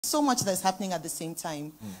So much that's happening at the same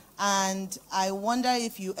time. And I wonder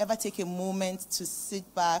if you ever take a moment to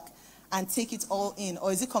sit back and take it all in,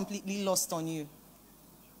 or is it completely lost on you?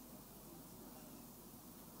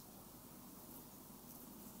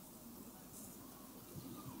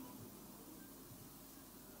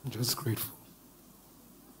 I'm just grateful.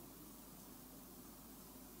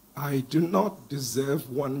 I do not deserve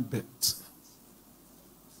one bit.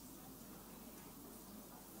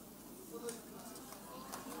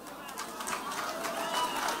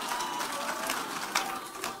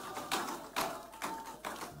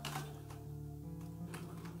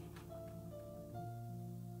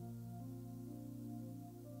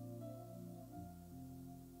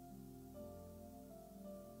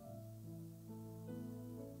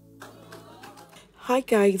 Hi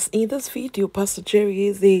guys, in this video, Pastor Jerry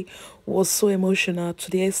Eze was so emotional to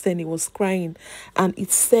the extent he was crying, and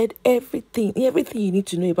it said everything you need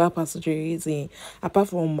to know about Pastor Jerry Eze, apart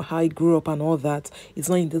from how he grew up and all that. It's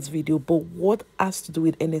not in this video, but what has to do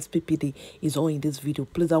with NSPPD is all in this video.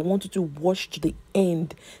 Please, I want you to watch to the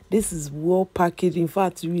end. This is well packaged. In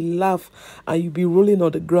fact, you will laugh and you'll be rolling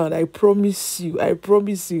on the ground. I promise you.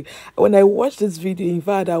 When I watched this video, in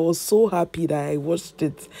fact, I was so happy that I watched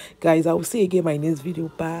it. Guys, I will see you again in my next video.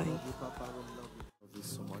 Bye.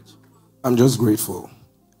 I'm just grateful.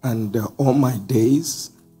 And all my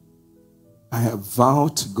days, I have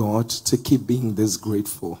vowed to God to keep being this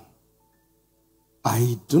grateful.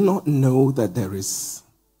 I do not know that there is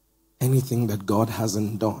anything that God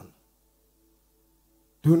hasn't done.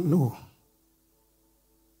 Don't know.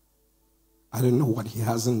 I don't know what he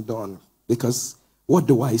hasn't done. Because what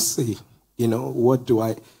do I say? You know, what do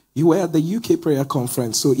I... You were at the UK prayer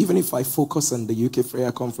conference, so even if I focus on the UK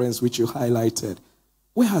prayer conference, which you highlighted,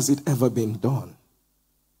 where has it ever been done?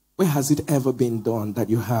 Where has it ever been done that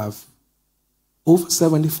you have over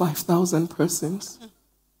 75,000 persons?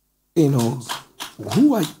 You know,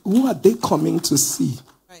 who are they coming to see?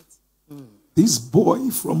 Right. This boy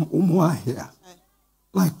from Umuahia. Right.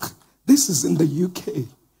 Like, this is in the UK.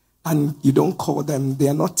 And you don't call them, they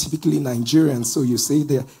are not typically Nigerians, so you say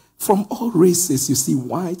they're from all races. You see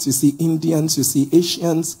whites, you see Indians, you see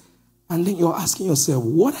Asians, and then you're asking yourself,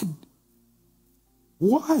 why?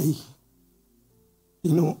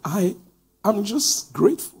 You know, I'm just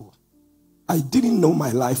grateful. I didn't know my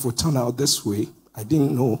life would turn out this way. I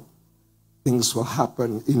didn't know things will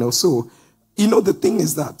happen, you know. So, you know, the thing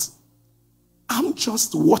is that I'm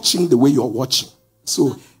just watching the way you're watching.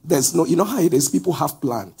 So there's no, you know how it is, people have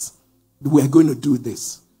plans. We're going to do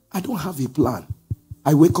this. I don't have a plan.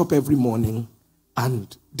 I wake up every morning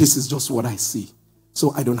and this is just what I see.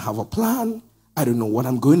 So I don't have a plan. I don't know what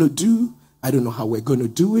I'm going to do. I don't know how we're going to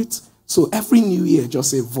do it. So every new year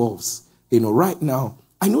just evolves. You know, right now,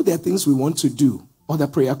 I know there are things we want to do, other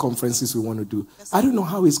prayer conferences we want to do. Yes. I don't know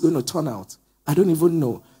how it's going to turn out. I don't even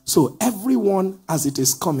know. So everyone, as it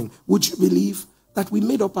is coming, would you believe that we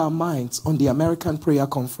made up our minds on the American prayer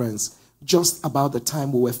conference just about the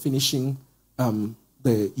time we were finishing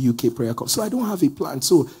the UK prayer conference? So I don't have a plan.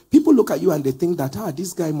 So people look at you and they think that,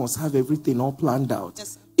 this guy must have everything all planned out.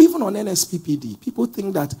 Yes. Even on NSPPD, people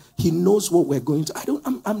think that he knows what we're going to.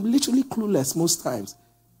 I'm literally clueless most times.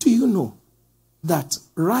 Do you know that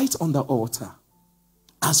right on the altar,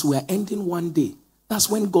 as we're ending one day, that's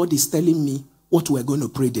when God is telling me what we're going to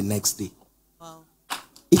pray the next day. Wow.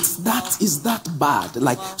 It's that bad.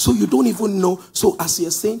 Like, wow. So you don't even know. So as you're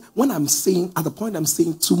saying, when I'm saying, at the point I'm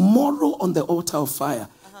saying, tomorrow on the altar of fire,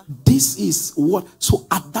 this is what, so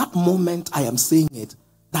at that moment I am saying it,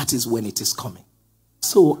 that is when it is coming.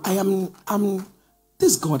 So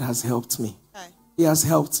this God has helped me. Okay. He has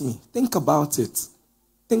helped me. Think about it.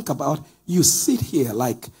 Think about, you sit here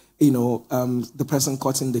like, you know, the person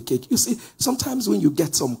cutting the cake. You see, sometimes when you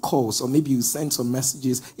get some calls or maybe you send some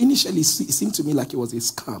messages, initially it seemed to me like it was a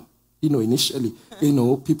scam. You know, initially, you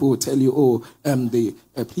know, people will tell you, oh,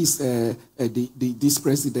 please, this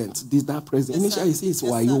president, that president. Yes, initially, you say it's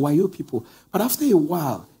yes, wayo people. But after a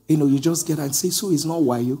while, you know, you just get and say, so it's not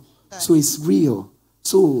wayo. Okay. So it's real.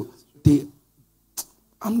 So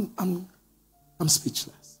I'm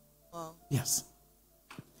speechless. Wow. Yes.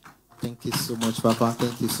 Thank you so much, Papa.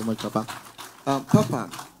 Thank you so much, Papa. Papa,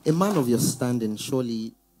 a man of your standing,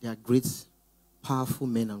 surely there are great, powerful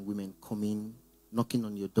men and women coming, knocking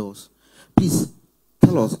on your doors. Please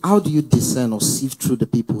tell us, how do you discern or sift through the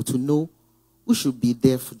people to know who should be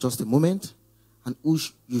there for just a moment and who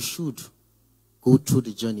you should go through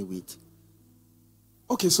the journey with?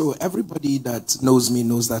 Okay, so everybody that knows me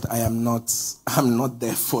knows that I'm not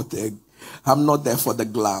there for the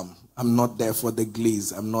glam. I'm not there for the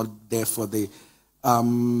glaze. I'm not there for the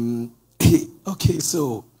okay,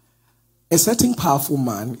 so A certain powerful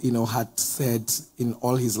man, had said in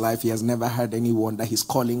all his life, he has never heard anyone that he's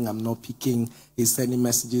calling, I'm not picking, he's sending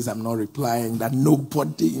messages, I'm not replying, that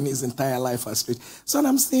nobody in his entire life has reached. So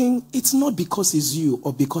I'm saying, it's not because it's you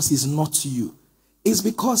or because it's not you. It's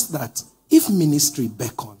because that if ministry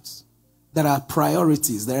beckons, there are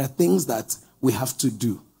priorities, there are things that we have to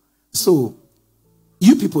do. So,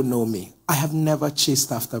 you people know me. I have never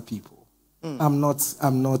chased after people.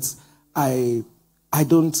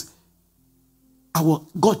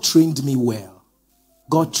 God trained me well.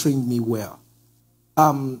 God trained me well.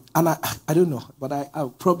 And I don't know, but I'll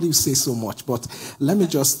probably say so much. But let me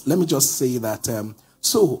just say that.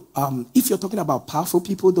 If you're talking about powerful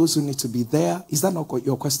people, those who need to be there, is that not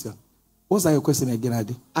your question? What's that your question again,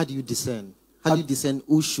 Adi? How do you discern? How do you discern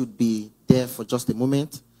who should be there for just a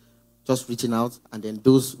moment, just reaching out, and then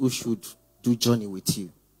those who should do journey with you?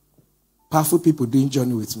 Powerful people doing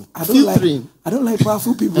journey with me. I don't like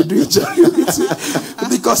powerful people doing journey with me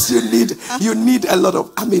because you need a lot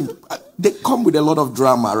of. They come with a lot of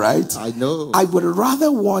drama, right? I know. I would rather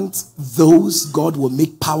want those God will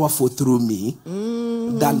make powerful through me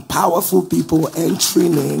than powerful people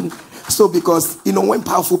entering in. So because when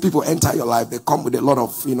powerful people enter your life, they come with a lot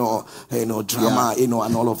of drama,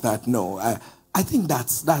 and all of that. No, I think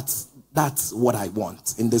that's what I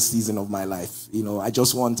want in this season of my life. I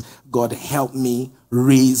just want God help me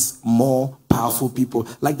raise more powerful people.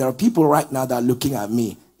 Like there are people right now that are looking at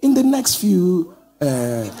me. In the next few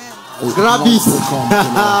grab it. So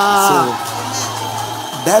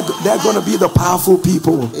they're going to be the powerful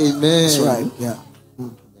people. Amen. That's right. Yeah.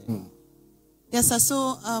 Yes, sir.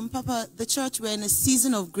 So, Papa, the church, we're in a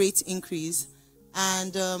season of great increase.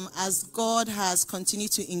 And as God has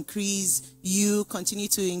continued to increase you, continue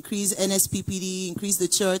to increase NSPPD, increase the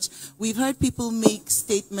church, we've heard people make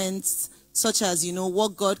statements such as,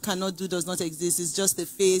 what God cannot do does not exist. It's just a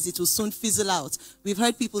phase. It will soon fizzle out. We've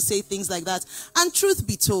heard people say things like that. And truth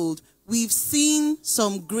be told, we've seen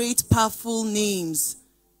some great, powerful names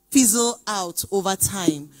fizzle out over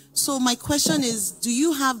time. So my question is, do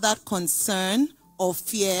you have that concern or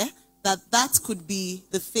fear that that could be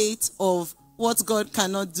the fate of what God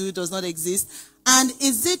cannot do does not exist? And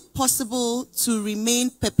is it possible to remain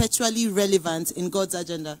perpetually relevant in God's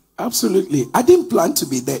agenda? Absolutely. I didn't plan to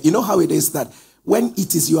be there. You know how it is that when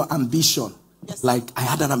it is your ambition, yes, like I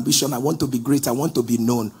had an ambition, I want to be great, I want to be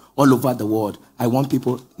known all over the world. I want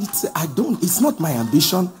people, it's not my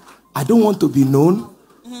ambition. I don't want to be known.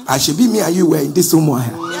 I should be me and you were in this somewhere.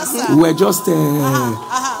 Yes, we were just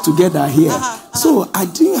together here. So I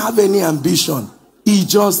didn't have any ambition. It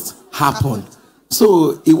just happened.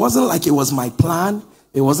 So it wasn't like it was my plan.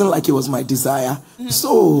 It wasn't like it was my desire.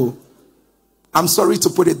 So I'm sorry to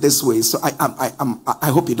put it this way. So I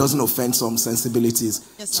hope it doesn't offend some sensibilities.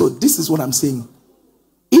 Yes, so this is what I'm saying.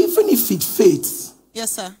 Even if it fades,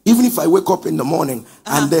 yes, sir. Even if I wake up in the morning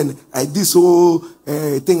and then this whole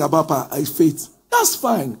thing about I fades, that's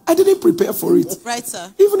fine. I didn't prepare for it. Right,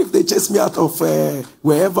 sir. Even if they chase me out of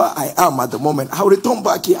wherever I am at the moment, I'll return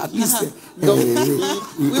back here at least. We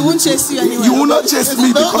won't chase you anywhere. You will not chase me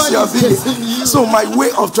because you are big. So my way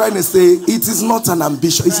of trying to say, it is not an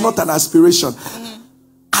ambition. It's not an aspiration.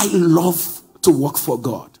 I love to work for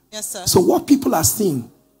God. Yes, sir. So what people are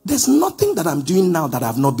seeing, there's nothing that I'm doing now that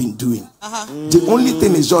I've not been doing. The only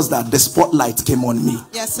thing is just that the spotlight came on me.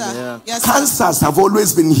 Yes, sir. Yeah. Yes, sir. Cancers have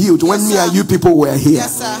always been healed when me and you people were here.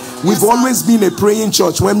 Yes, sir. We've always been a praying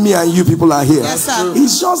church when me and you people are here. Yes, sir.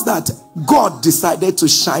 It's just that God decided to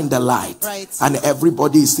shine the light. Right. And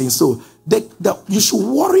everybody is saying, so you should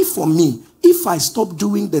worry for me if I stop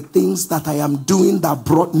doing the things that I am doing that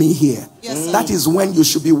brought me here. Yes, sir. That is when you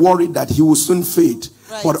should be worried that he will soon fade.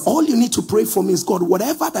 Right. But all you need to pray for me is, God,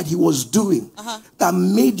 whatever that he was doing that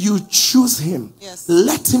made you choose him, yes,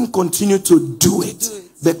 let him continue to do it.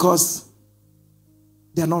 Because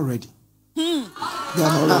they're not ready. They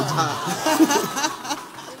are not ready.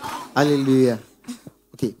 Hallelujah.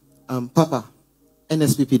 Okay, Papa,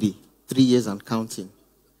 NSPPD, 3 years and counting.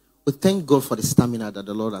 We thank God for the stamina that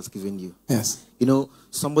the Lord has given you. Yes.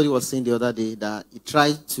 Somebody was saying the other day that he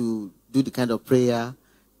tried to do the kind of prayer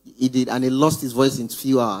he did, and he lost his voice in a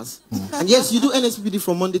few hours. And yes, you do NSPPD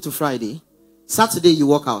from Monday to Friday. Saturday, you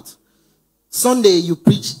walk out. Sunday, you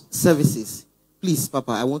preach services. Please,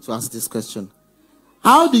 Papa, I want to ask this question.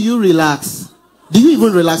 How do you relax? Do you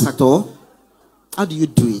even relax at all? How do you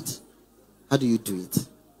do it? How do you do it?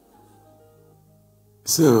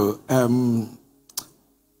 So,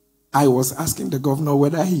 I was asking the governor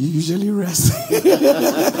whether he usually rests.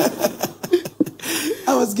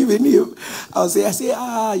 I was giving him, I say,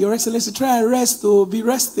 Your Excellency, try and rest, be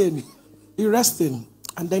resting. Be resting.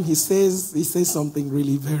 And then he says something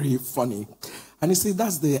really very funny. And he says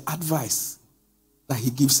that's the advice that he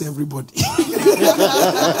gives everybody.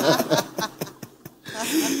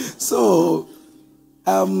 So,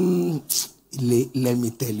 let me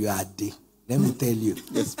tell you, Ade. Let me tell you.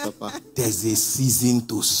 Yes, Papa. There's a season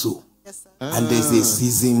to sow. Yes, sir. And there's a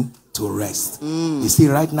season to rest. You see,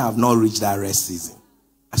 right now, I've not reached that rest season.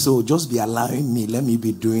 So just be allowing me. Let me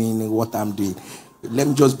be doing what I'm doing. Let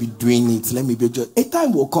me just be doing it. Let me be just. A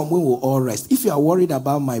time will come when we'll all rest. If you are worried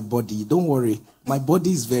about my body, don't worry. My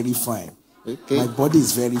body is very fine. Okay. My body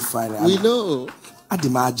is very fine. We know.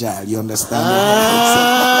 I'm agile, you understand?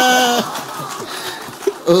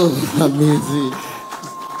 Oh, amazing.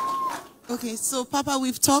 Okay, so Papa,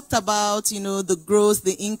 we've talked about, the growth,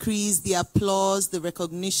 the increase, the applause, the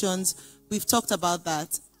recognitions. We've talked about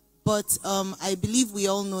that. But I believe we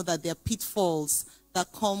all know that there are pitfalls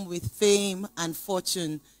that come with fame and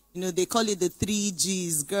fortune. They call it the 3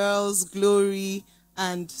 Gs, girls, glory,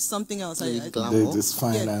 and something else. There's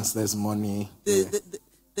finance, there's money.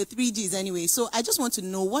 The 3 Gs anyway. So I just want to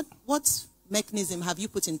know what mechanism have you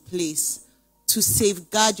put in place to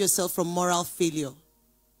safeguard yourself from moral failure?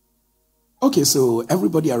 Okay, so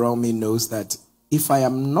everybody around me knows that if I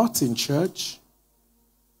am not in church,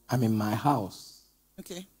 I'm in my house.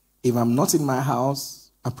 Okay. If I'm not in my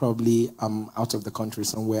house, I'm out of the country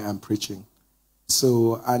somewhere, I'm preaching.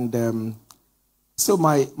 So, and so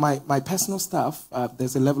my personal staff,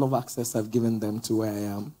 there's a level of access I've given them to where I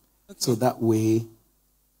am. Okay. So that way,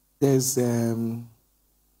 there's, as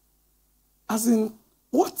in,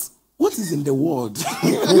 what is in the world?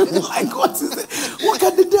 Like, what is it? What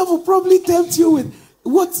can the devil probably tempt you with?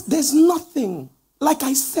 There's nothing. Like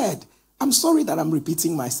I said, I'm sorry that I'm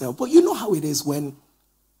repeating myself, but you know how it is when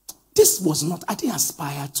I didn't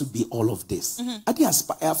aspire to be all of this. I didn't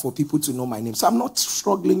aspire for people to know my name. So I'm not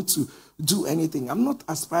struggling to do anything. I'm not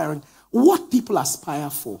aspiring. What people aspire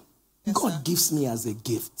for, yes, God sir. Gives me as a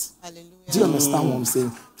gift. Hallelujah. Do you understand what I'm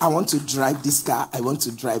saying? I want to drive this car. I want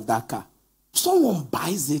to drive that car. Someone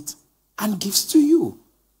buys it and gives to you.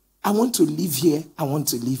 I want to live here. I want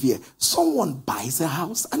to live here. Someone buys a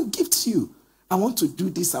house and gives you. I want to do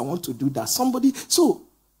this. I want to do that. So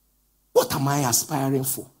what am I aspiring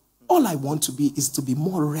for? All I want to be is to be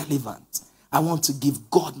more relevant. I want to give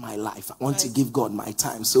God my life. I want to give God my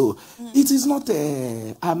time. So it is not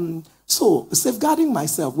so safeguarding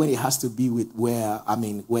myself when it has to be with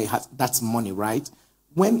that's money, right?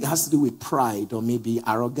 When it has to do with pride or maybe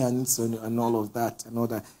arrogance and all of that and all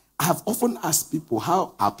that. I have often asked people,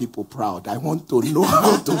 how are people proud? I want to know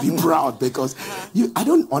how to be proud because I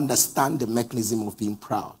don't understand the mechanism of being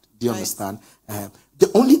proud. Do you understand?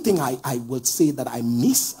 The only thing I would say that I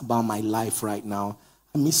miss about my life right now,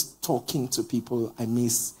 I miss talking to people. I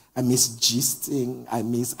miss gisting.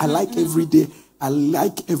 I like everyday. I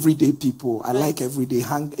like everyday people. I like everyday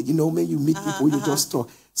hang. When you meet people, you just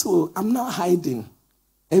talk. So I'm not hiding.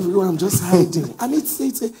 Everyone, I'm just hiding. And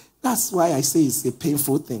that's why I say it's a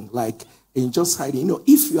painful thing. Like, in just hiding.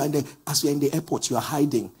 If you're as you're in the airport, you're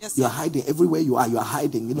hiding. Yes, you're hiding. Everywhere you are, you're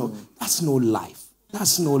hiding. That's no life.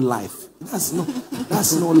 That's no life. That's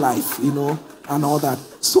no life, and all that.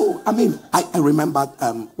 So, I remember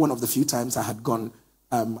one of the few times I had gone,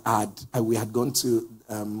 we had gone to,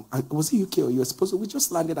 was it UK or US? We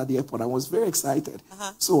just landed at the airport. I was very excited.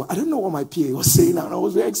 So, I don't know what my PA was saying, and I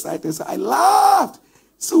was very excited. So, I laughed.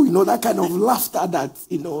 So, that kind of laughter that,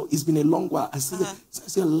 it's been a long while. I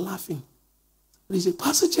said, laughing. And he said,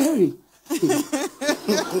 Pastor Jerry.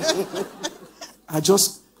 I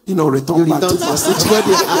just, return back to Pastor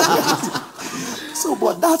Jerry. So,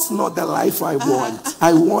 but that's not the life I want.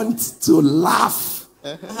 I want to laugh.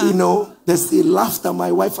 There's the laughter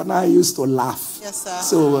my wife and I used to laugh. Yes, sir.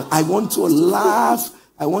 So, I want to laugh.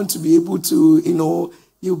 I want to be able to,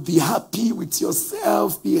 you be happy with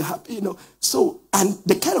yourself, be happy, So, and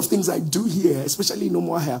the kind of things I do here, especially no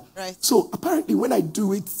more here. Right. So, apparently, when I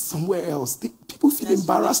do it somewhere else, people feel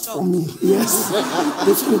embarrassed for me. Yes.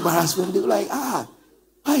 They feel embarrassed for me. They're like,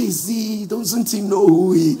 why is he? Doesn't he know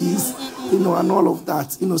who he is? And all of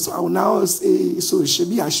that. So I will now say, so I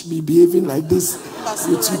should be behaving like this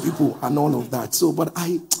with you people and all of that. So, but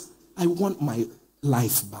I want my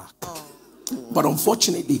life back. But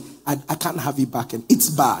unfortunately, I can't have it back. And it's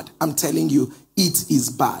bad. I'm telling you, it is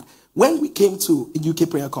bad. When we came to a UK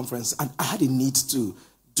prayer conference, and I had a need to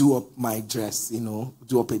do up my dress,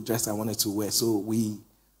 do up a dress I wanted to wear. So we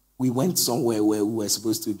went somewhere where we were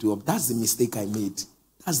supposed to do up. That's the mistake I made.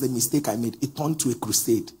 It turned to a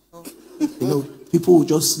crusade. People would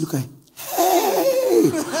just look at,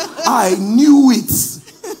 hey, I knew it.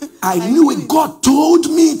 I knew it. God told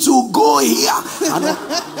me to go here.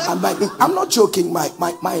 And I'm not joking.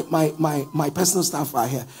 My personal staff are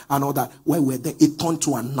here and all that. When we're there, it turned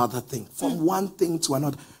to another thing. From one thing to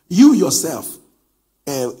another. You yourself,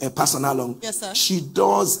 Pastor Nalong, yes, sir. She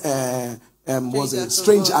does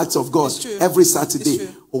Strange Acts of God every Saturday.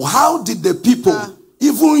 How did the people,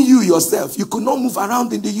 even you yourself, you could not move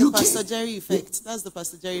around in the UK? Pastor Jerry effect. That's the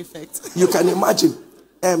Pastor Jerry effect. You can imagine.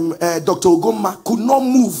 Dr. Ogoma could not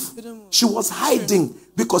move. She was hiding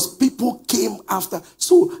because people came after.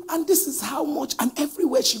 So, and this is how much, and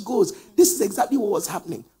everywhere she goes, this is exactly what was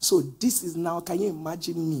happening. So this is now, can you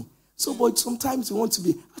imagine me? So, but sometimes you want to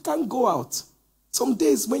be, I can't go out. Some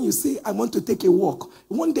days when you say, I want to take a walk.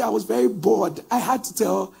 One day I was very bored. I had to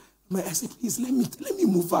tell I said, please, let me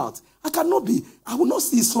move out. I will not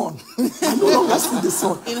see sun. I no longer see the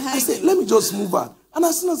sun. I said, let me just move out. And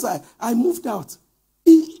as soon as I moved out,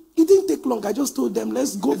 it didn't take long. I just told them,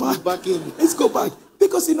 let's go back. Let's go back.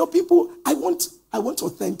 Because, people, I want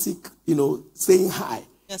authentic, saying hi.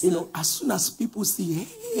 Yes, as soon as people see,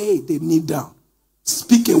 hey, they kneel down.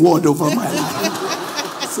 Speak a word over my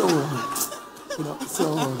life. So, oh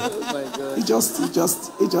my God. it just,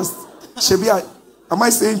 Shebi, am I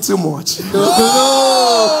saying too much? No.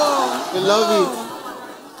 We love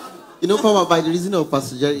it. Papa, by the reason of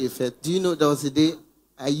Pastor Jerry effect, do you know there was a day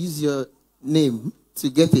I used your name to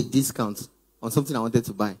get a discount on something I wanted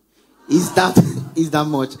to buy? Is that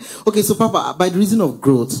much? Okay, so Papa, by the reason of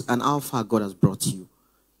growth and how far God has brought you,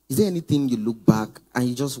 is there anything you look back and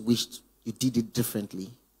you just wished you did it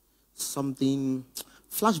differently? Something,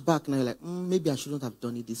 flashback now, you're like, maybe I shouldn't have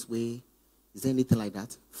done it this way. Is there anything like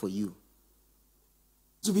that for you?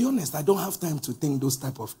 To be honest, I don't have time to think those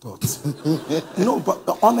type of thoughts. No,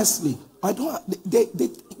 but honestly, I don't.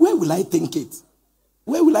 Where will I think it?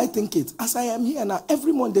 Where will I think it? As I am here now,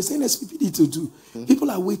 every month there's NSPPD to do.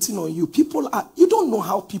 People are waiting on you. You don't know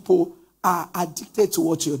how people are addicted to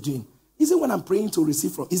what you're doing. Is it when I'm praying to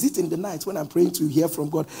receive from? Is it in the night when I'm praying to hear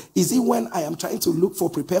from God? Is it when I am trying to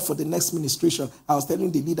prepare for the next ministration? I was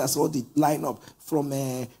telling the leaders all the lineup from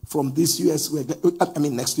this US.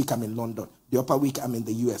 Next week I'm in London. The upper week I'm in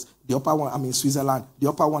the US. The upper one I'm in Switzerland. The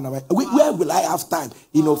upper one where will I have time?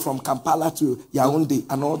 From Kampala to Yaoundé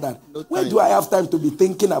and all that. Where do I have time to be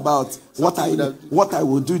thinking about what I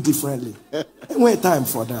will do differently? Where time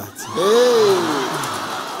for that?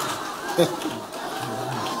 Hey.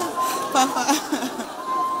 Papa,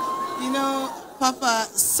 Papa,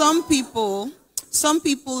 some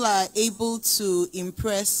people are able to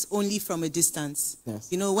impress only from a distance.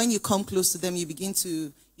 Yes. When you come close to them, you begin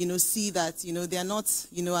to, see that, they are not,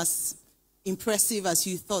 as impressive as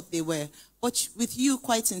you thought they were. But with you,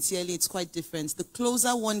 quite sincerely, it's quite different. The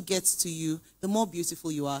closer one gets to you, the more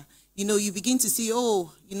beautiful you are. You begin to see,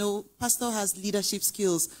 Pastor has leadership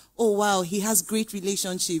skills. Oh, wow, he has great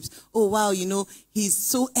relationships. Oh, wow, he's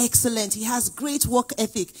so excellent. He has great work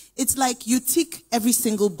ethic. It's like you tick every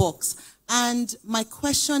single box. And my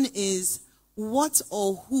question is, what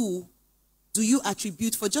or who do you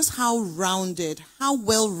attribute for just how rounded, how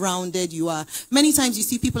well-rounded you are? Many times you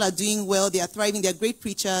see people are doing well, they are thriving, they're great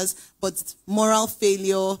preachers, but moral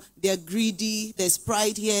failure, they're greedy, there's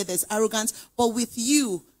pride here, there's arrogance. But with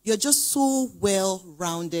you, you're just so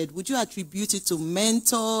well-rounded. Would you attribute it to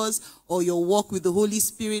mentors or your walk with the Holy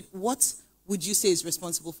Spirit? What would you say is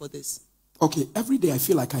responsible for this? Okay, every day I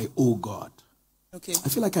feel like I owe God. Okay. I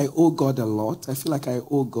feel like I owe God a lot. I feel like I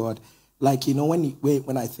owe God. Like,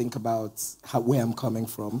 when I think about where I'm coming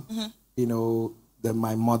from,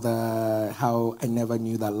 my mother, how I never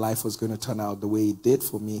knew that life was going to turn out the way it did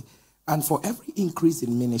for me. And for every increase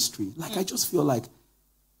in ministry, I just feel like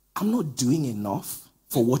I'm not doing enough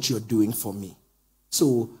for what you're doing for me.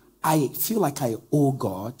 So I feel like I owe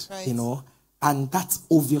God, right. And that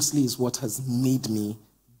obviously is what has made me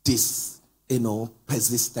this,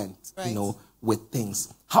 persistent, right. With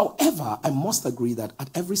things. However, I must agree that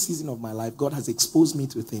at every season of my life, God has exposed me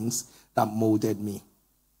to things that molded me.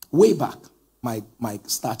 Way back, my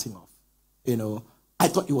starting off, I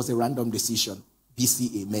thought it was a random decision,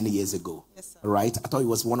 BCA, many years ago. Yes, sir. Right? I thought it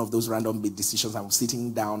was one of those random decisions. I was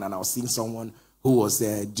sitting down and I was seeing someone who was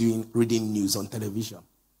reading news on television.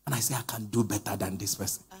 And I said, I can do better than this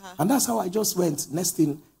person. And that's how I just went. Next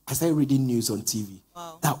thing, I started reading news on TV.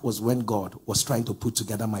 Wow. That was when God was trying to put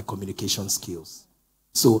together my communication skills.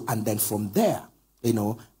 So, and then from there,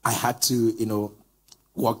 I had to,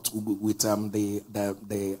 work with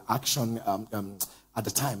the action at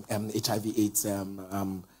the time, HIV/AIDS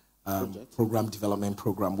program development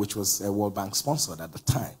program, which was World Bank sponsored at the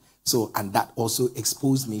time. So, and that also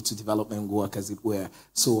exposed me to development work, as it were.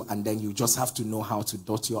 So, and then you just have to know how to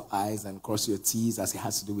dot your I's and cross your T's, as it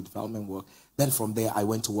has to do with development work. Then from there, I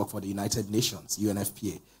went to work for the United Nations,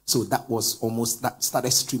 UNFPA. So that was almost, that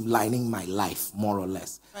started streamlining my life, more or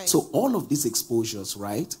less. Right. So all of these exposures,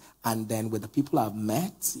 right? And then with the people I've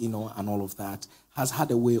met, you know, and all of that, has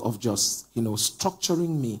had a way of just, you know,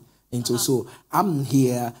 structuring me into, so I'm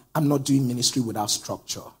here, I'm not doing ministry without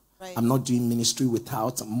structure. Right. I'm not doing ministry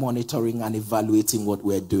without monitoring and evaluating what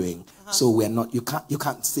we're doing. So we're not, you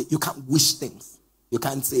can't say, you can't wish things. You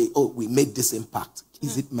can't say, oh, we made this impact.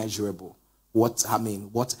 Is it measurable? What are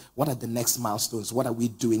the next milestones? What are we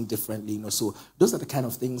doing differently? You know, so those are the kind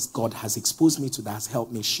of things God has exposed me to, that has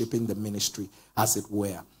helped me shaping the ministry, as it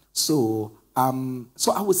were. So,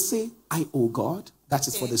 so I would say I owe God. That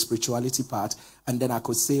is for the spirituality part. And then I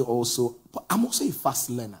could say also, I'm also a fast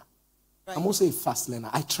learner. Right. I'm also a fast learner.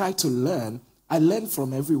 I try to learn. I learn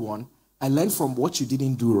from everyone. I learn from what you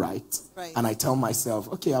didn't do right. And I tell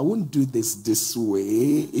myself, okay, I wouldn't do this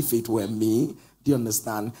way if it were me. Do you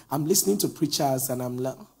understand? I'm listening to preachers and I'm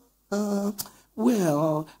like,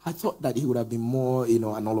 well, I thought that he would have been more, you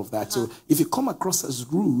know, and all of that. So if you come across as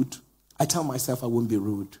rude, I tell myself I won't be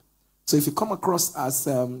rude. So if you come across as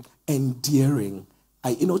endearing,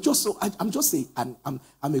 you know, just so I'm just saying, I'm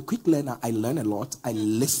a quick learner. I learn a lot. I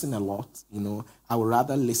listen a lot. You know, I would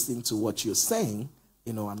rather listen to what you're saying,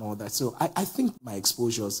 you know, and all that. So I think my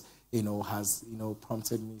exposures, you know, has, you know,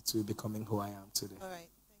 prompted me to becoming who I am today. All right.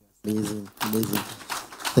 Amazing, amazing.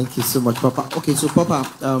 Thank you so much, Papa. Okay, so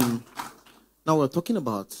Papa, now we're talking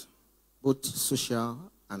about both social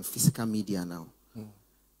and physical media now.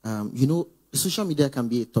 You know, social media can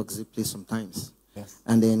be a toxic place sometimes. Yes.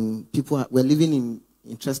 And then we're living in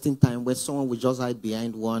interesting time where someone will just hide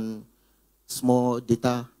behind one small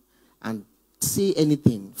data and say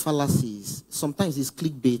anything, fallacies. Sometimes it's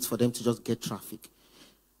clickbait for them to just get traffic.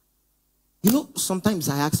 You know, sometimes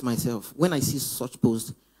I ask myself, when I see such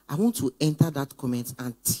posts, I want to enter that comment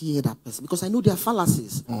and tear that person because I know they are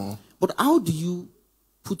fallacies. But how do you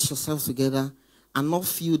put yourself together and not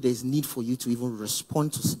feel there's need for you to even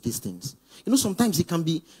respond to these things? You know, sometimes it can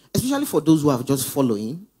be, especially for those who are just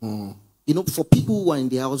following, you know, for people who are in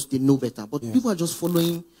the house, they know better. But people are just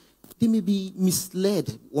following, they may be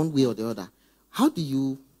misled one way or the other. How do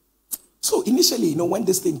you... So initially, you know, when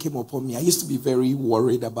this thing came upon me, I used to be very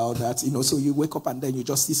worried about that. You know, so you wake up and then you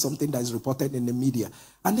just see something that is reported in the media.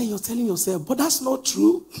 And then you're telling yourself, but that's not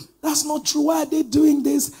true. That's not true. Why are they doing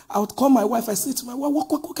this? I would call my wife. I say to my wife,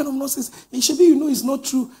 what kind of nonsense? It should be, you know, it's not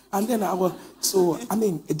true. And then I will... So, I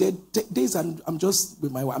mean, there days I'm just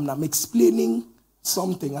with my wife. I'm explaining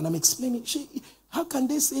something. And I'm explaining, how can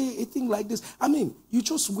they say a thing like this? I mean, you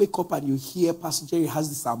just wake up and you hear Pastor Jerry has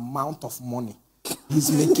this amount of money. He's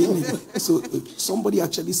making it. So somebody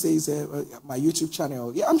actually says, my YouTube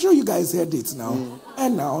channel, I'm sure you guys heard it now.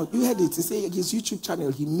 And now you heard it. He say his YouTube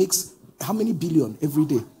channel, he makes how many billion every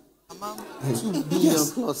day? 2 billion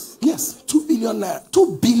plus. Yes, 2 billion.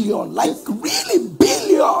 2 billion, like really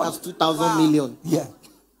billion. That's 2,000 million. Yeah.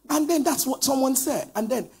 And then that's what someone said. And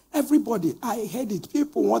then everybody, I heard it.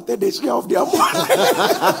 People wanted a share of their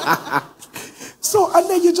money. So, and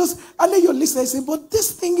then you're listening and say, but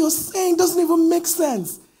this thing you're saying doesn't even make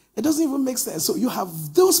sense. It doesn't even make sense. So you have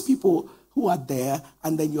those people who are there,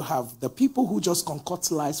 and then you have the people who just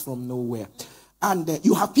concoct lies from nowhere. And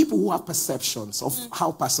you have people who have perceptions of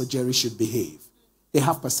how Pastor Jerry should behave. They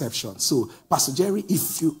have perceptions. So, Pastor Jerry,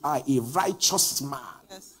 if you are a righteous man,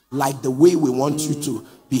 like the way we want you to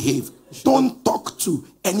behave, don't talk to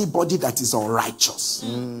anybody that is unrighteous.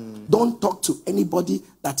 Don't talk to anybody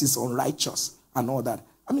that is unrighteous. And all that.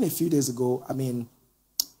 I mean, a few days ago, I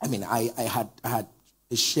had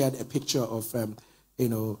shared a picture of, you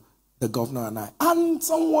know, the governor and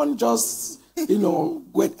someone just, you know,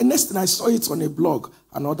 and next thing I saw it on a blog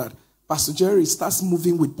and all that. Pastor Jerry starts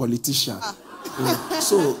moving with politicians.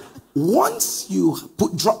 So once you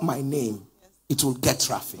drop my name, it will get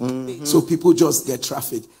traffic. So people just get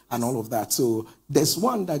traffic and all of that. So there's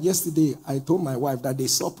one that yesterday I told my wife that they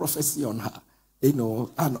saw prophecy on her. You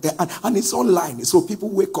know, and it's online. So people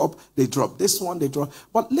wake up, they drop this one, they drop.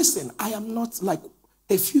 But listen, I am not like,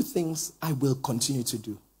 a few things I will continue to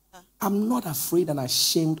do. I'm not afraid and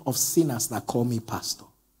ashamed of sinners that call me pastor.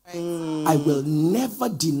 I will never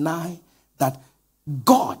deny that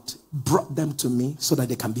God brought them to me so that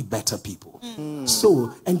they can be better people.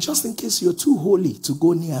 So, and just in case you're too holy to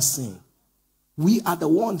go near sin, we are the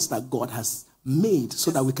ones that God has made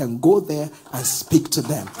so that we can go there and speak to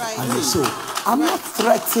them. Right. And so I'm not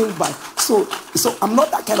threatened by, so I'm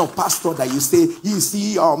not that kind of pastor that you say, you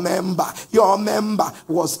see your member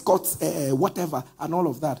was got whatever and all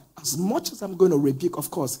of that. As much as I'm going to rebuke,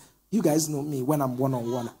 of course, you guys know me when I'm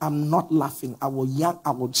one-on-one. I'm not laughing. I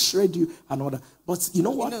will shred you and all that. But you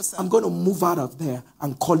know what? I'm going to move out of there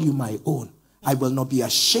and call you my own. I will not be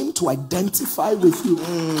ashamed to identify with you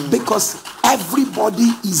because everybody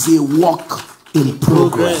is a work in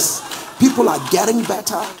progress. People are getting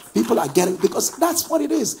better. People are getting, because that's what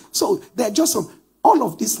it is. So they're just, all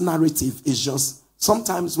of this narrative is just,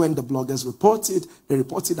 sometimes when the bloggers reported, they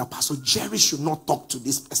reported that Pastor Jerry should not talk to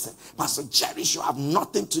this person. Pastor Jerry should have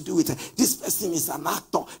nothing to do with it. This person is an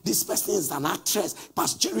actor. This person is an actress.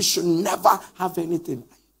 Pastor Jerry should never have anything. Are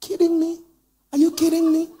you kidding me? Are you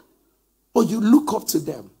kidding me? Or you look up to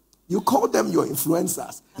them. You call them your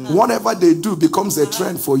influencers. Whatever they do becomes a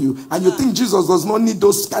trend for you. And you think Jesus does not need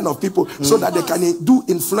those kind of people so that they can do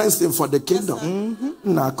influencing for the kingdom.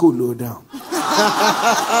 Nah, cool, low down.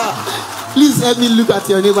 Please help me look at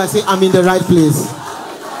your neighbor and say, I'm in the right place.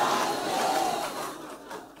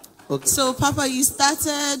 Okay. So, Papa, you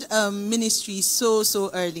started ministry so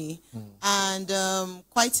early. And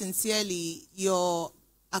quite sincerely, your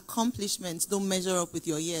accomplishments don't measure up with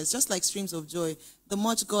your years. Just like streams of joy, the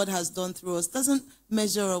much God has done through us doesn't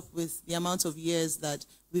measure up with the amount of years that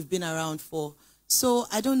we've been around for. So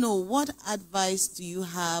I don't know, what advice do you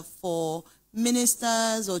have for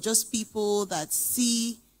ministers or just people that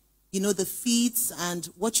see, you know, the feats and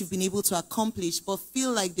what you've been able to accomplish, but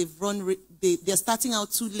feel like they're starting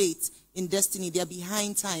out too late in destiny, they're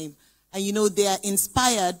behind time. And, you know, they are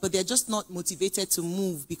inspired, but they're just not motivated to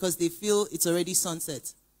move because they feel it's already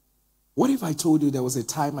sunset. What if I told you there was a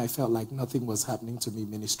time I felt like nothing was happening to me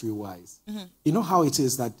ministry-wise? You know how it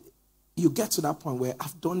is that you get to that point where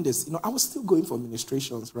I've done this. You know, I was still going for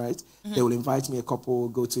ministrations, right? They will invite me, a couple,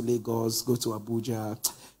 go to Lagos, go to Abuja.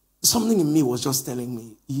 Something in me was just telling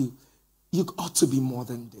me, you ought to be more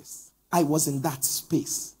than this. I was in that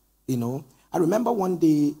space, you know. I remember one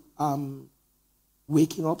day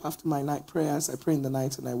waking up after my night prayers. I pray in the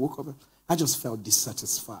night and I woke up. I just felt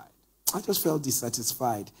dissatisfied.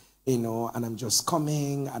 You know, and I'm just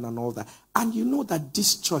coming and all that. And you know that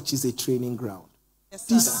this church is a training ground. Yes,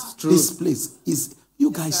 this place is,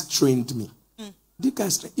 you guys trained me. You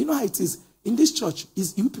guys, you know how it is? In this church,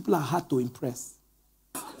 you people are hard to impress.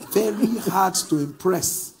 Very hard to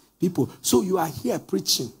impress people. So you are here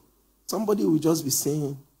preaching. Somebody will just be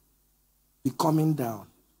saying, be coming down.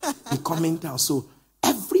 Be coming down. So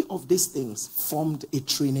every of these things formed a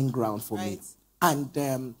training ground for me.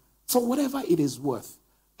 And for whatever it is worth,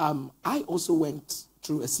 I also went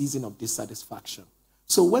through a season of dissatisfaction.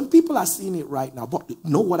 So when people are seeing it right now, but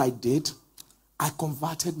know what I did? I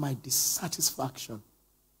converted my dissatisfaction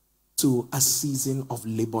to a season of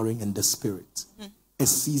laboring in the spirit. A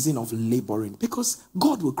season of laboring. Because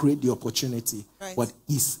God will create the opportunity. But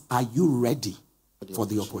are you ready for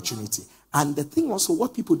the opportunity? And the thing also,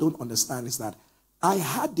 what people don't understand is that I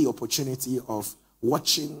had the opportunity of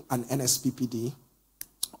watching an NSPPD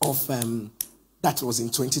of that was in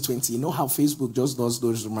 2020. You know how Facebook just does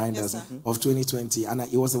those reminders of 2020? And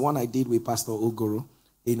it was the one I did with Pastor Ogoro,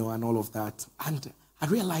 you know, and all of that. And I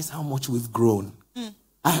realized how much we've grown.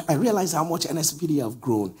 I realized how much NSPD have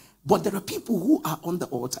grown. But there are people who are on the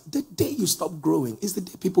altar. The day you stop growing is the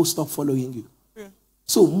day people stop following you.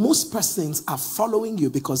 So most persons are following you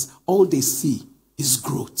because all they see is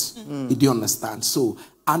growth. Do you understand? So,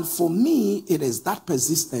 and for me, it is that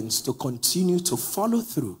persistence to continue to follow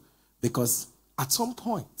through, because at some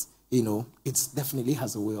point, you know, it definitely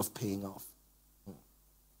has a way of paying off.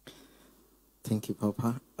 Thank you,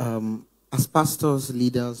 Papa. As pastors,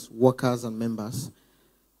 leaders, workers, and members,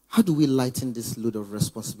 how do we lighten this load of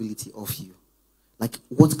responsibility off you? Like,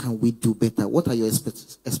 what can we do better? What are your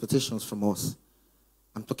expectations from us?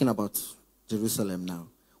 I'm talking about Jerusalem now.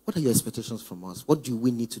 What are your expectations from us? What do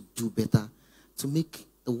we need to do better to make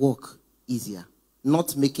the work easier?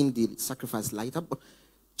 Not making the sacrifice lighter, but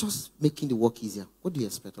just making the work easier. What do you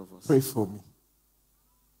expect of us? Pray for me.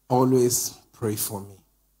 Always pray for me.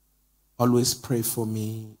 Always pray for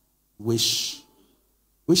me. Wish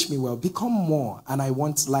me well. Become more. And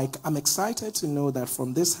I'm excited to know that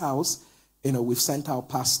from this house, you know, we've sent out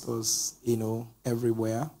pastors, you know,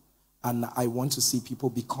 everywhere. And I want to see people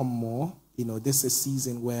become more. You know, this is a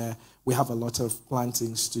season where we have a lot of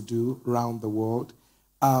plantings to do around the world.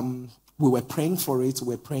 We were praying for it.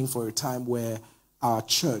 We're praying for a time where our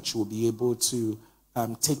church will be able to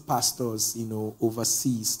take pastors, you know,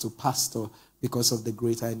 overseas to pastor because of the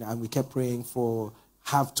great, and we kept praying for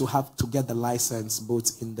to get the license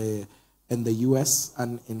both in the in the US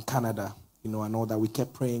and in Canada, you know, and all that. We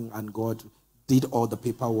kept praying and God did all the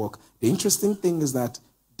paperwork. The interesting thing is that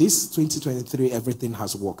this 2023, everything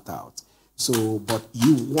has worked out. So, but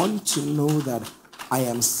you want to know that I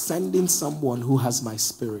am sending someone who has my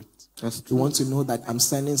spirit. That's true. You want to know that I'm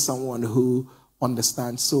sending someone who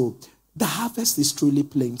understands. So the harvest is truly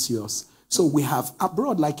plenteous. So we have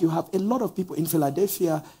abroad, like you have a lot of people in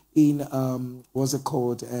Philadelphia, in what's it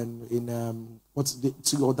called, and in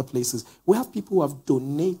two other places. We have people who have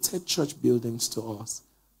donated church buildings to us,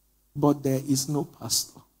 but there is no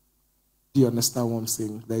pastor. Do you understand what I'm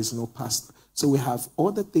saying? There is no pastor. So we have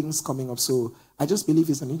all the things coming up. So I just believe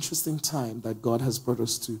it's an interesting time that God has brought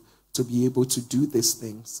us to be able to do these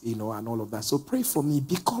things, you know, and all of that. So pray for me.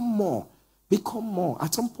 Become more. Become more.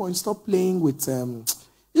 At some point, stop playing with...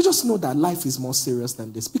 you just know that life is more serious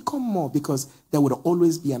than this. Become more, because there would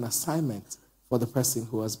always be an assignment for the person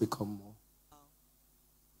who has become more.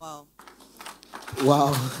 Wow.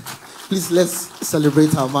 Wow. Please, let's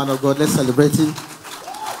celebrate our man of God. Let's celebrate him.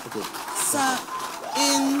 Okay. Sir,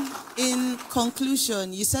 in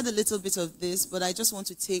conclusion, you said a little bit of this, but I just want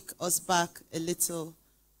to take us back a little,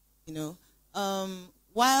 you know.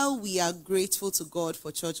 While we are grateful to God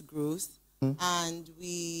for church growth, and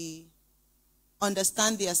we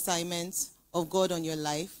understand the assignment of God on your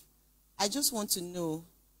life, I just want to know,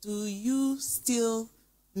 do you still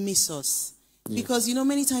miss us? Yes. Because, you know,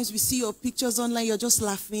 many times we see your pictures online, you're just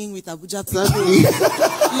laughing with Abuja people.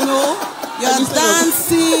 You know, you're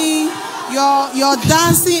dancing, you're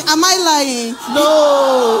dancing. Am I lying?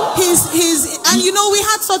 No. And you know, we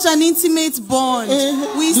had such an intimate bond.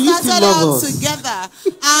 We started out together.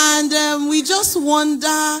 And we just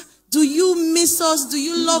wonder, do you miss us? Do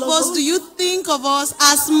you love us? Do you think of us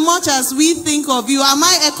as much as we think of you? Am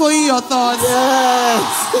I echoing your thoughts?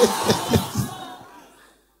 Yes.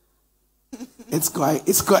 It's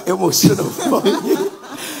quite emotional for me.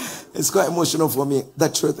 It's quite emotional for me. The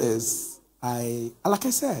truth is, like I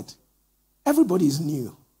said, everybody is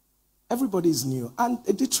new. Everybody is new. And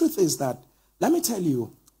the truth is that, let me tell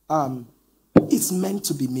you, it's meant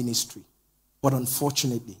to be ministry. But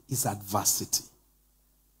unfortunately, it's adversity.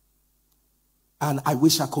 And I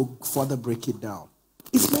wish I could further break it down.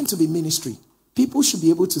 It's meant to be ministry. People should be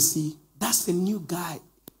able to see, that's a new guy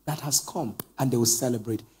that has come, and they will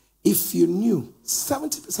celebrate. If you knew,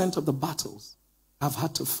 70% of the battles I've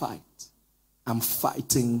had to fight, I'm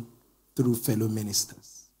fighting through fellow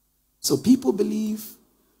ministers. So people believe,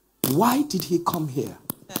 why did he come here?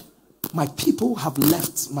 My people have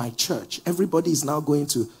left my church. Everybody is now going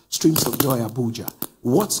to Streams of Joy Abuja.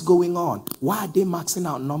 What's going on? Why are they maxing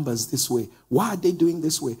out numbers this way? Why are they doing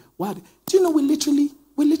this way? Do you know we literally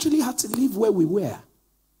had to leave where we were?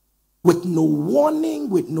 With no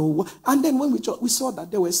warning, and then when we saw that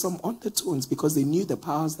there were some undertones, because they knew the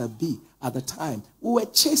powers that be at the time, we were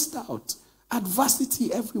chased out.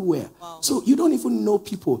 Adversity everywhere. Wow. So you don't even know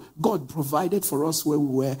people. God provided for us where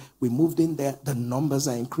we were. We moved in there. The numbers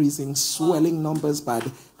are increasing, swelling numbers. But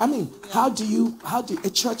I mean, how do a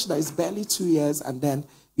church that is barely 2 years, and then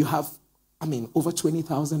you have, over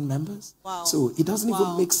 20,000 members? Wow. So it doesn't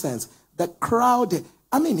even make sense. The crowd,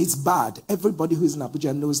 it's bad. Everybody who is in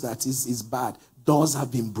Abuja knows that is bad. Doors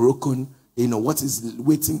have been broken. You know, what is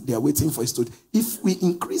waiting? They are waiting for us to. If we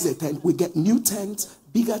increase the tent, we get new tents,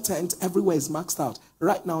 bigger tent. Everywhere is maxed out.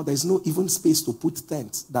 Right now, there's no even space to put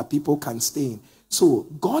tents that people can stay in. So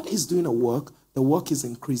God is doing a work. The work is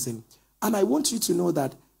increasing. And I want you to know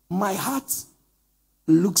that my heart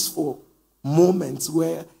looks for moments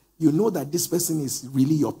where you know that this person is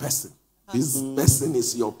really your person. This person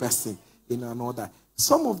is your person. You know, and all that.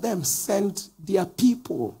 Some of them send their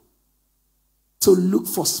people to look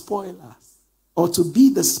for spoilers, or to be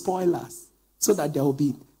the spoilers, so that there will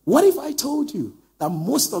be. What if I told you that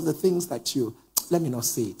most of the things that let me not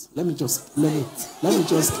say it. Let me just,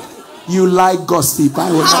 you like gossip,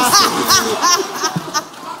 I will not say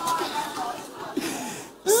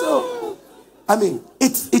it. So,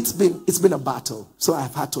 it's been a battle. So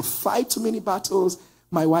I've had to fight too many battles.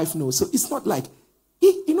 My wife knows. So it's not like,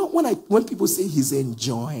 when people say he's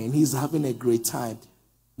enjoying, he's having a great time,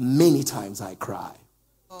 many times I cry.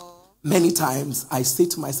 Many times I say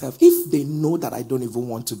to myself, if they know that I don't even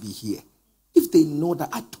want to be here, if they know that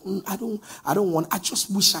I just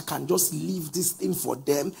wish I can just leave this thing for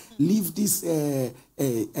them, leave this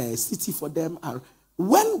city for them. And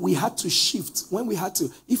when we had to shift,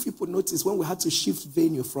 if people notice, when we had to shift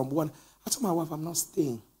venue from one, I told my wife, I'm not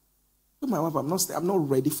staying. I'm not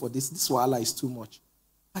ready for this. This wala is too much.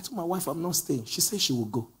 I told my wife, I'm not staying. She said she will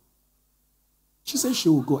go. She said she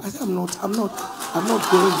will go. I said, I'm not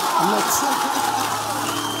going.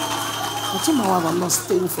 I told my wife, I'm not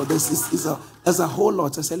staying for this. It's a whole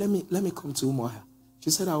lot. I said, let me come to Umuahia. She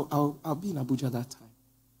said, I'll be in Abuja that time.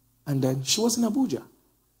 And then she was in Abuja.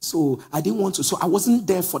 So I didn't want to. So I wasn't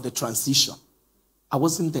there for the transition. I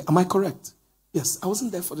wasn't there. Am I correct? Yes, I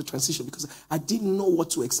wasn't there for the transition because I didn't know what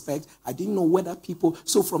to expect. I didn't know whether people.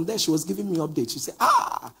 So from there, she was giving me updates. She said,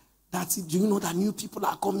 that's it. Do you know that new people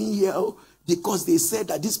are coming here because they said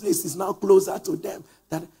that this place is now closer to them?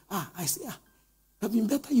 That I said, it'd been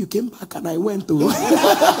better you came back and I went to.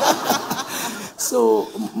 So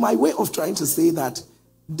my way of trying to say that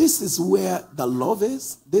this is where the love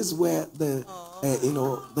is. This is where the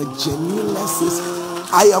the genuineness is.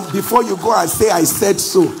 I am. Before you go and say I said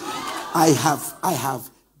so, I have.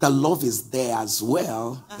 The love is there as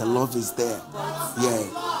well. The love is there. Yeah.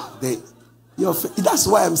 That's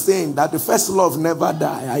why I'm saying that the first love never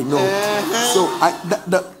die. I know. So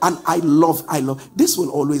I love. This will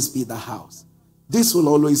always be the house. This will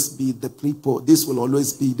always be the people. This will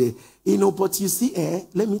always be the, but you see,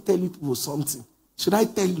 let me tell you people something. Should I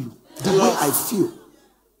tell you the way I feel?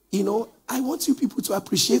 I want you people to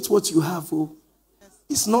appreciate what you have. Oh.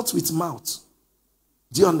 It's not with mouth.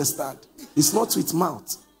 Do you understand? It's not with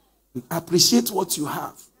mouth. Appreciate what you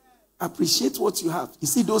have. Appreciate what you have. You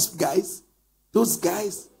see those guys? Those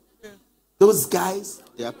guys?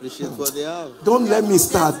 They appreciate what they have. Don't let me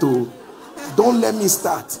start, oh. Don't let me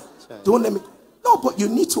start. Don't let me. No, but you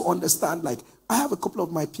need to understand, like, I have a couple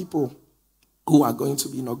of my people who are going to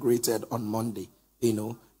be inaugurated on Monday,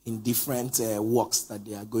 in different works that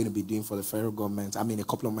they are going to be doing for the federal government. I mean, a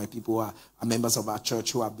couple of my people who are members of our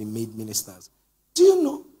church who have been made ministers. Do you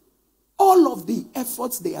know, all of the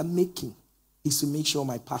efforts they are making is to make sure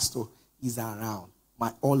my pastor is around.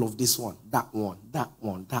 All of this one, that one, that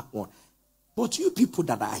one, that one. But you people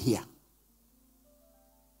that are here,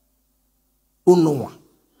 who know one?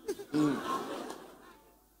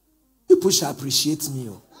 People should appreciate me.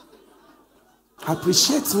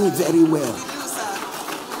 Appreciate me very well.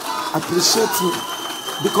 Appreciate me.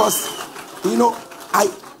 Because,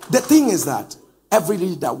 the thing is that every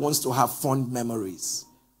leader wants to have fond memories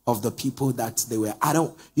of the people that they were.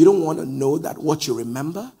 You don't want to know that what you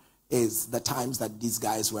remember is the times that these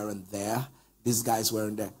guys weren't there. These guys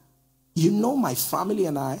weren't there. My family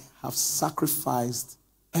and I have sacrificed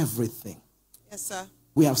everything. Yes, sir.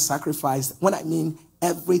 We have sacrificed, when I mean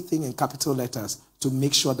everything in capital letters, to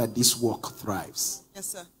make sure that this work thrives. Yes,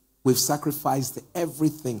 sir. We've sacrificed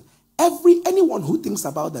everything. Anyone who thinks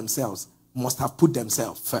about themselves must have put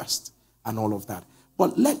themselves first and all of that.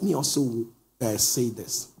 But let me also say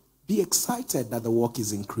this. Be excited that the work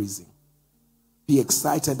is increasing. Be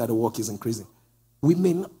excited that the work is increasing.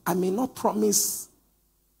 I may not promise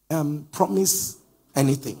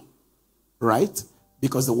anything, right?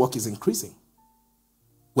 Because the work is increasing.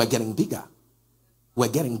 We're getting bigger. We're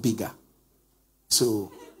getting bigger.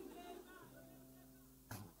 So,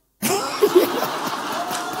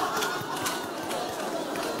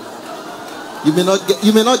 you may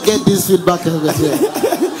not get this feedback over here.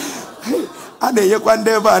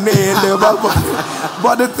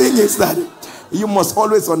 But the thing is that you must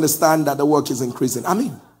always understand that the work is increasing. I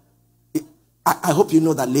mean, I hope you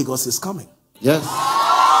know that Lagos is coming. Yes.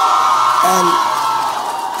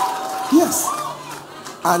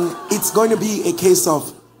 And it's going to be a case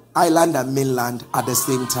of island and mainland at the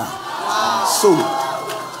same time. So,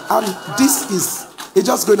 it's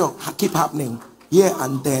just going to keep happening here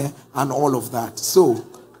and there and all of that. So,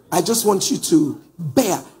 I just want you to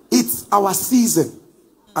bear. It's our season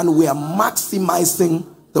and we are maximizing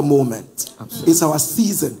the moment. Absolutely. It's our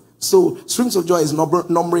season. So, Streams of Joy is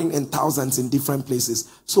numbering in thousands in different places.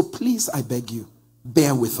 So, please, I beg you,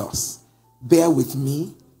 bear with us. Bear with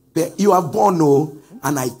me. You are born,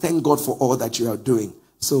 and I thank God for all that you are doing.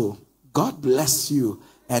 So, God bless you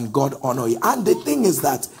and God honor you. And the thing is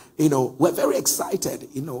that, we're very excited.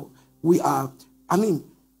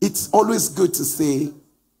 It's always good to say,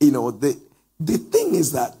 the thing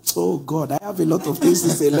is that, oh God, I have a lot of things to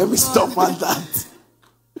say. Let me stop at that.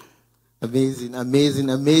 Amazing, amazing,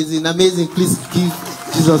 amazing, amazing. Please give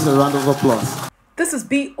Jesus a round of applause. This is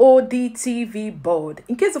BODTV Board.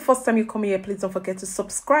 In case the first time you come here, please don't forget to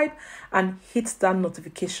subscribe and hit that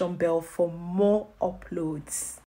notification bell for more uploads.